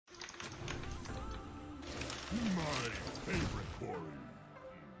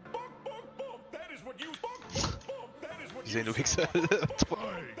Gesehen, du Wichser.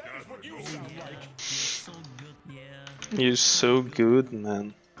 You're so good,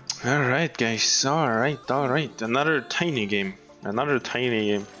 man. Alright, guys. Alright. Another tiny game. Another tiny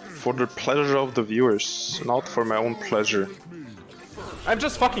game. For the pleasure of the viewers, not for my own pleasure. I'm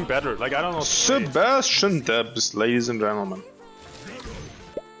just fucking better. Like, I don't know. Sebastian Debs, ladies and gentlemen.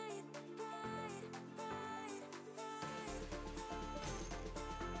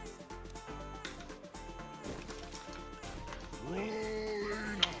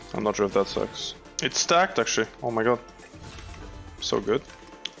 I'm not sure if that sucks. It's stacked actually. Oh my god. So good.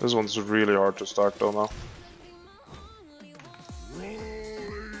 This one's really hard to start though now.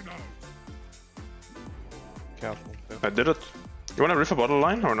 Careful. I did it. You wanna riff a bottle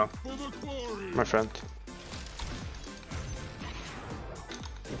line or not? My friend.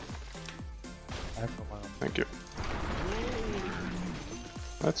 I have no mana. Thank you.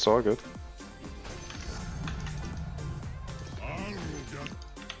 That's all good.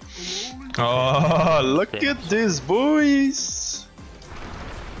 Oh, look at this, boys!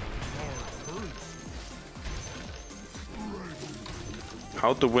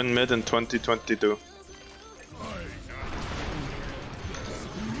 How to win mid in 2022.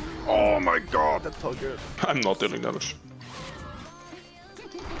 Oh my god, that's so good. I'm not dealing damage.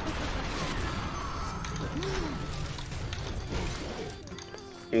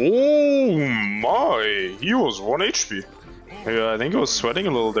 Oh my, he was 1 HP. Yeah, I think he was sweating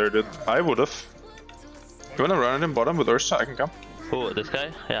a little there, dude. I would've. You wanna run it in bottom with Ursa? I can come. Who, this guy?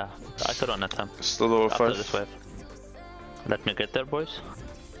 Yeah, I could run at him. Still over After 5. this wave. Let me get there, boys.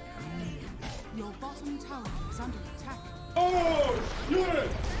 Your bottom tower is under attack. Oh, shit!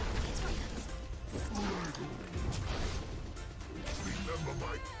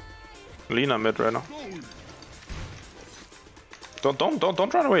 Lina mid right now.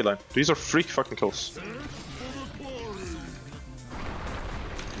 Don't run away, line. These are freak fucking kills.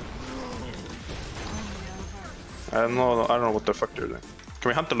 I don't know what the fuck they're doing. Can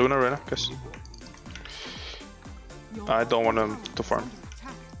we hunt the Luna right now, guys? I don't want them to farm.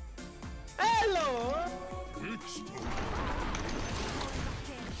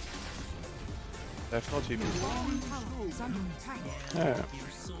 They have no TP. Yeah.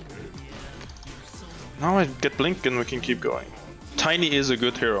 Now I get Blink and we can keep going. Tiny is a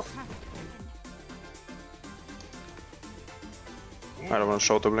good hero. I don't want to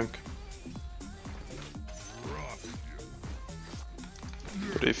show the Blink.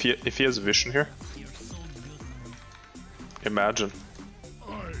 But if he has vision here, imagine.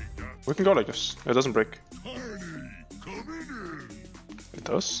 We can go like this. It doesn't break. It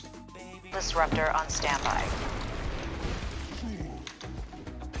does. Disruptor on standby.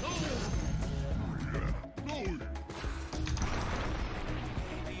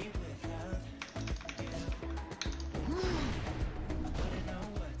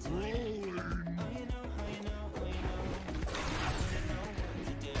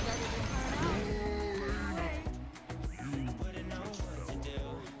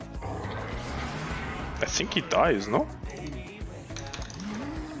 I think he dies, no?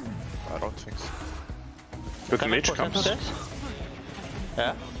 I don't think so. But the mage comes.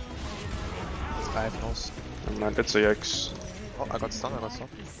 Yeah. I have no. Oh man, it's a X. Oh, I got stunned.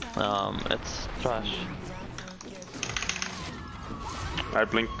 It's trash. I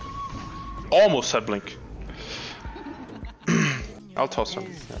blink. Almost had blink. I'll toss him.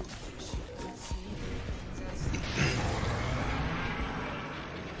 Yeah.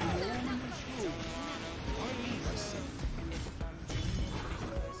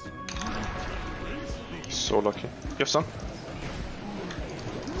 So lucky. You have stun?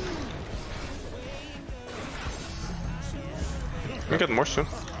 We can get more soon.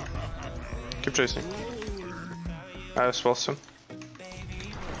 Keep chasing. I have spell soon.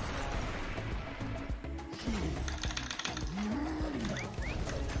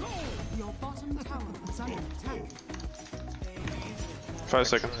 Your bottom tower is under attack. 5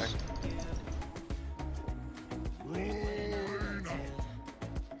 seconds.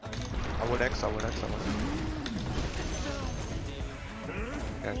 I will X.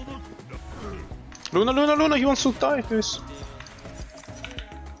 Okay. Luna, he wants to die, please.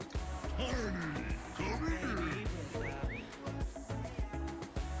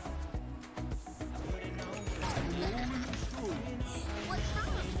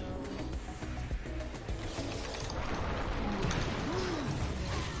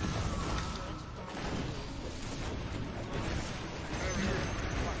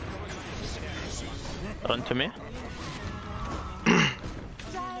 Run to me.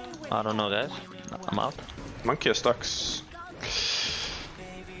 I don't know, guys. I'm out. Monkey has stacks.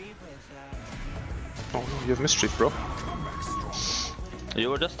 Oh no, you have mischief, bro. You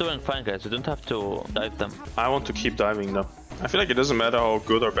were just doing fine, guys. You don't have to dive them. I want to keep diving though. I feel like it doesn't matter how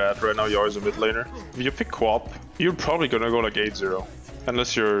good or bad right now you are as a mid laner. If you pick Qojqva, you're probably gonna go like 8-0.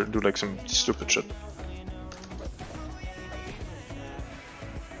 Unless you do like some stupid shit.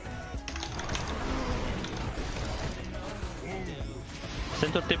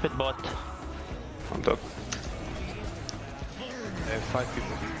 Center tip it bot. I'm dead. They have 5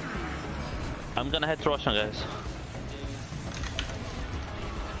 people. I'm gonna head to Roshan, guys.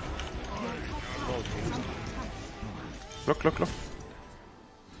 Look, look, look.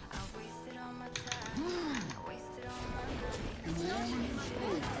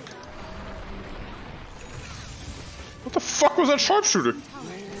 What the fuck was that sharpshooter?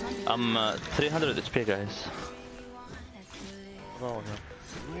 I'm 300 HP, guys. Oh no.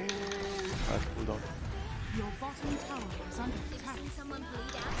 5 cooldown. Your bottom tower is under attack.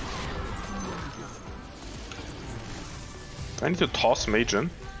 I need to toss mage in.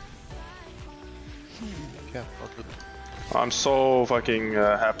 Yeah, not good. I'm so fucking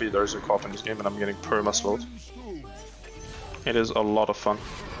happy there's a Qojqva in this game and I'm getting perma slowed. It is a lot of fun.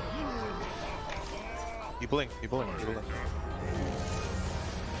 He blink, he blink, he blink.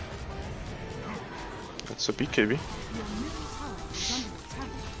 It's a BKB.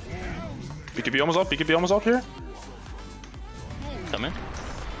 BKB almost out, BKB almost out here. Come in.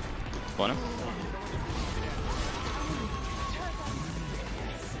 Want him?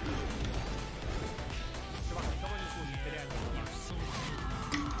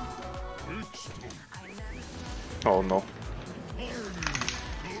 Oh no.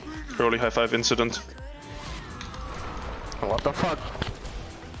 Early high five incident. What the fuck?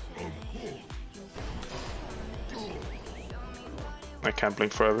 I can't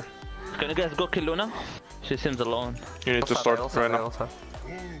blink forever. Can you guys go kill Luna? She seems alone. You need to start right now.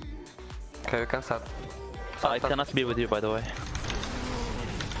 Okay, we can start. I cannot be with you, by the way.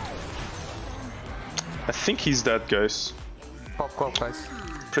 I think he's dead, guys. Pop, guys.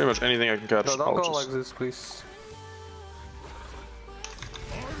 Pretty much anything I can catch. No, don't I'll go just like this, please.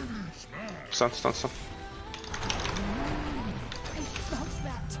 Stun, stun, stun.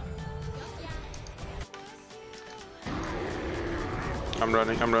 I'm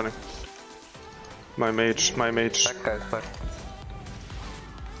running, I'm running. My mage, my mage. Back, guys, back.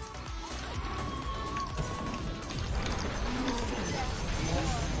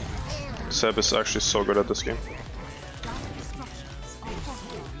 Seb is actually so good at this game.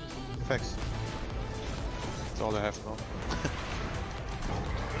 Thanks. That's all I have now.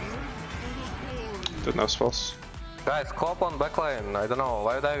 Didn't have spells. Guys, Qojqva on backline. I don't know,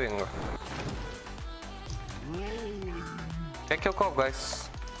 why are you diving? Can kill Qojqva, guys.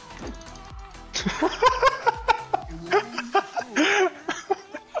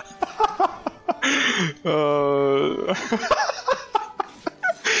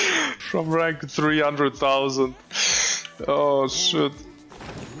 From rank 300,000. Oh shit.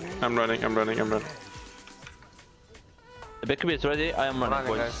 I'm running, I'm running, I'm running. The BKB is ready. I am running,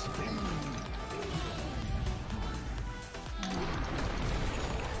 boys. Guys.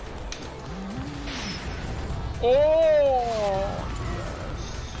 Oh!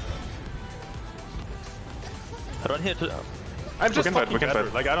 Run here to. I'm just can fight, fucking we can better.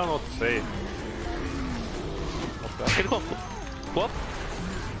 fight. Like, I don't know what to say. Kill Qojqva. What?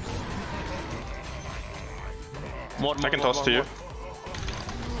 More, I can toss to you.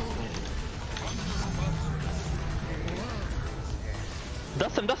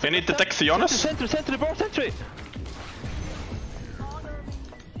 Dust him, dust They him. need to take Theonis. Sentry, bro, sentry.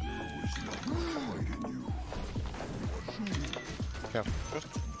 Yeah.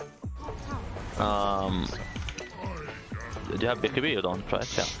 Do you have BKB? You don't,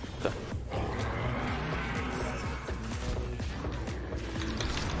 right? Yeah. Okay.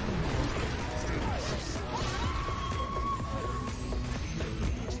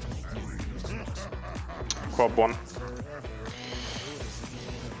 Qojqva 1.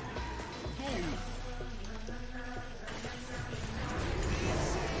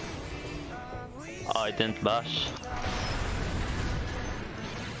 I didn't bash.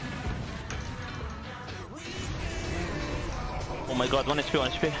 Oh my god, 1 HP,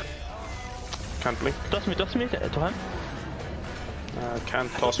 1 HP. Can't blink. Toss me to him.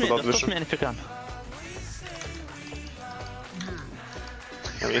 Can't toss Me, without just toss vision. me if you can.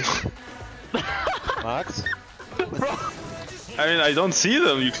 I mean, Max? I don't see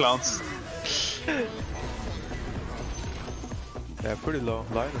them, you clowns. Yeah, pretty low.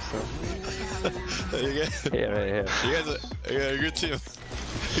 Linus though. Here. You guys are a good team.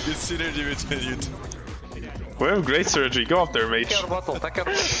 Good synergy between you two. We have great surgery. Go up there, mate. Take your bottle, take your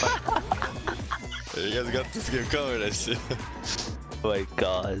bottle. You guys got this game covered, I see. Oh my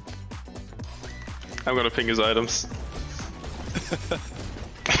god. I'm gonna ping his items. That's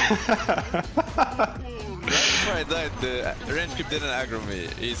why I died. The range creep didn't aggro me.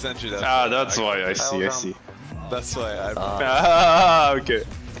 He sent you that. Ah, that's why. I see. That's why I. Ah, okay.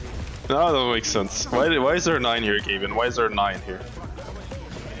 No, that makes sense. Why is there 9 here, Gavin? Why is there 9 here?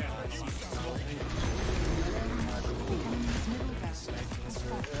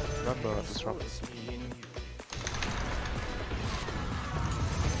 Remember disrupt.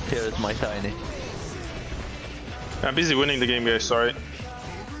 Here is my tiny. I'm busy winning the game, guys. Sorry.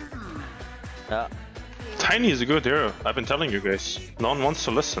 Yeah. Tiny is a good hero. I've been telling you guys. No one wants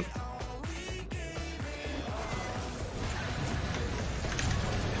to listen.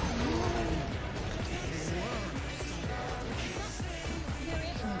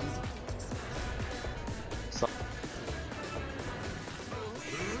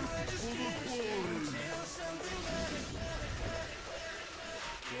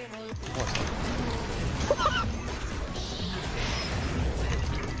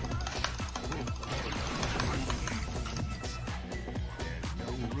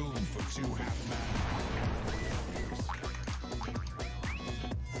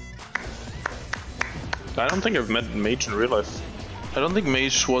 I don't think I've met Mage in real life. I don't think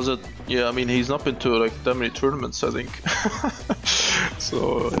Mage was it. Yeah, I mean, he's not been to like that many tournaments, I think.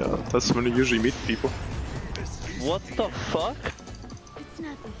 So, yeah, that's when you usually meet people. What the fuck? It's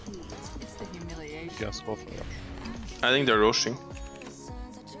not the heat, it's the humiliation. Yes, go for it. I think they're rushing.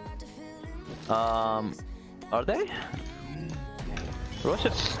 Are they? Roche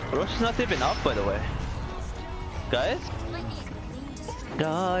is not even up, by the way. Guys?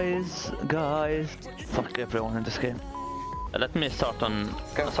 Guys. Fuck everyone in this game. Let me start on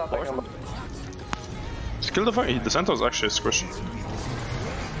Can start support. again. Skill the fight. The center is actually squishy.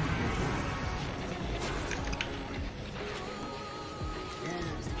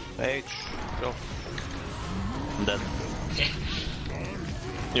 H. Go. I'm dead.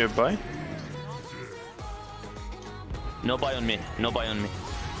 You buy? No buy on me. No buy on me.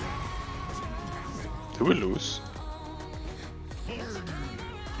 Do we lose?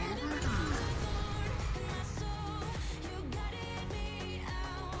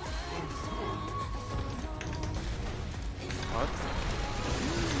 What?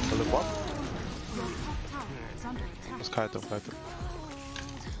 What? Is under attack. Let's kite him.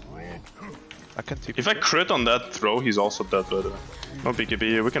 I can TP. If I crit on that throw, he's also dead, by the way. No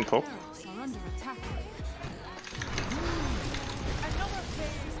BKB, we can talk. Are under attack.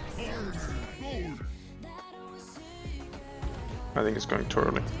 I think it's going too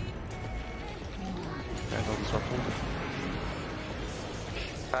early. Yeah, no disrupt.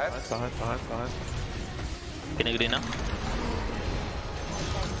 Nice. Behind. Can you green now?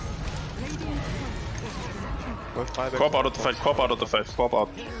 Go 5. Co-op out of the fight, co-op out of the fight, co-op out.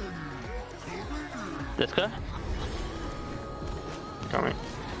 This guy? Coming.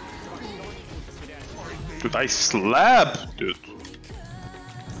 Dude, I slap! Dude.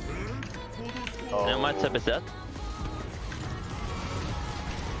 Oh. My tap is dead.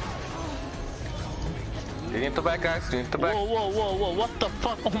 You need to back, guys. You need to back. Whoa, what the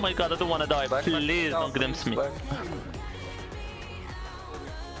fuck? Oh my god, I don't wanna die. Back, Please back, don't glimpse me. back.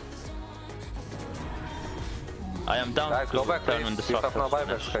 I am down Guys, to go back, turn on please. You have no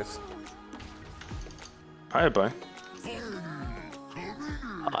destructive. buybacks, guys. I buy.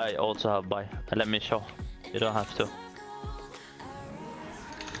 I also have buy. Let me show. You don't have to.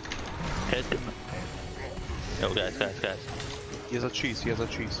 Hit. Yo, guys. He has a cheese.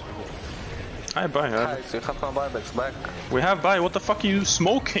 I buy. Guys, you have no buybacks, back. We have buy. What the fuck are you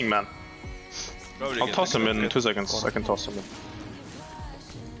smoking, man? Go I'll toss him in 2 seconds. I can toss him in.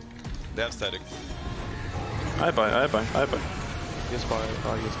 They have static. I buy. Yes, buy.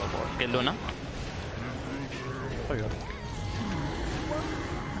 Yes, no more. Kill Luna. Oh, yeah.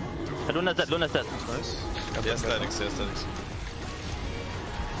 Luna's dead. Nice. Yes, statics.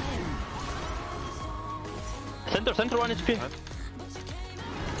 Center 1 HP.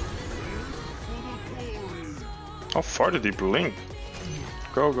 How far did he blink?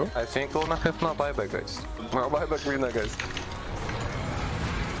 Go. I think Luna have no buyback, guys. No buyback winner, guys.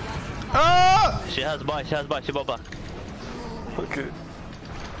 Ah! She has buy, she bought back. Okay.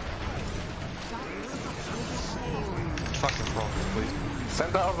 Fucking wrong, please.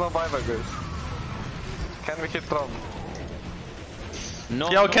 Send out no buyback, guys. Can we hit Tron? No.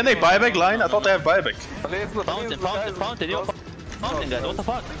 Yo, can they buyback line? I thought they have buyback. Please, Fountain, yo. Fountain, guys, what the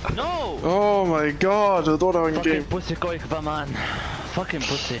fuck? No! Oh my god, the Dota Fucking game. pussy Qojqva, man. Fucking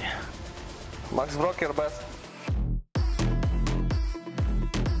pussy. Max Brock your best.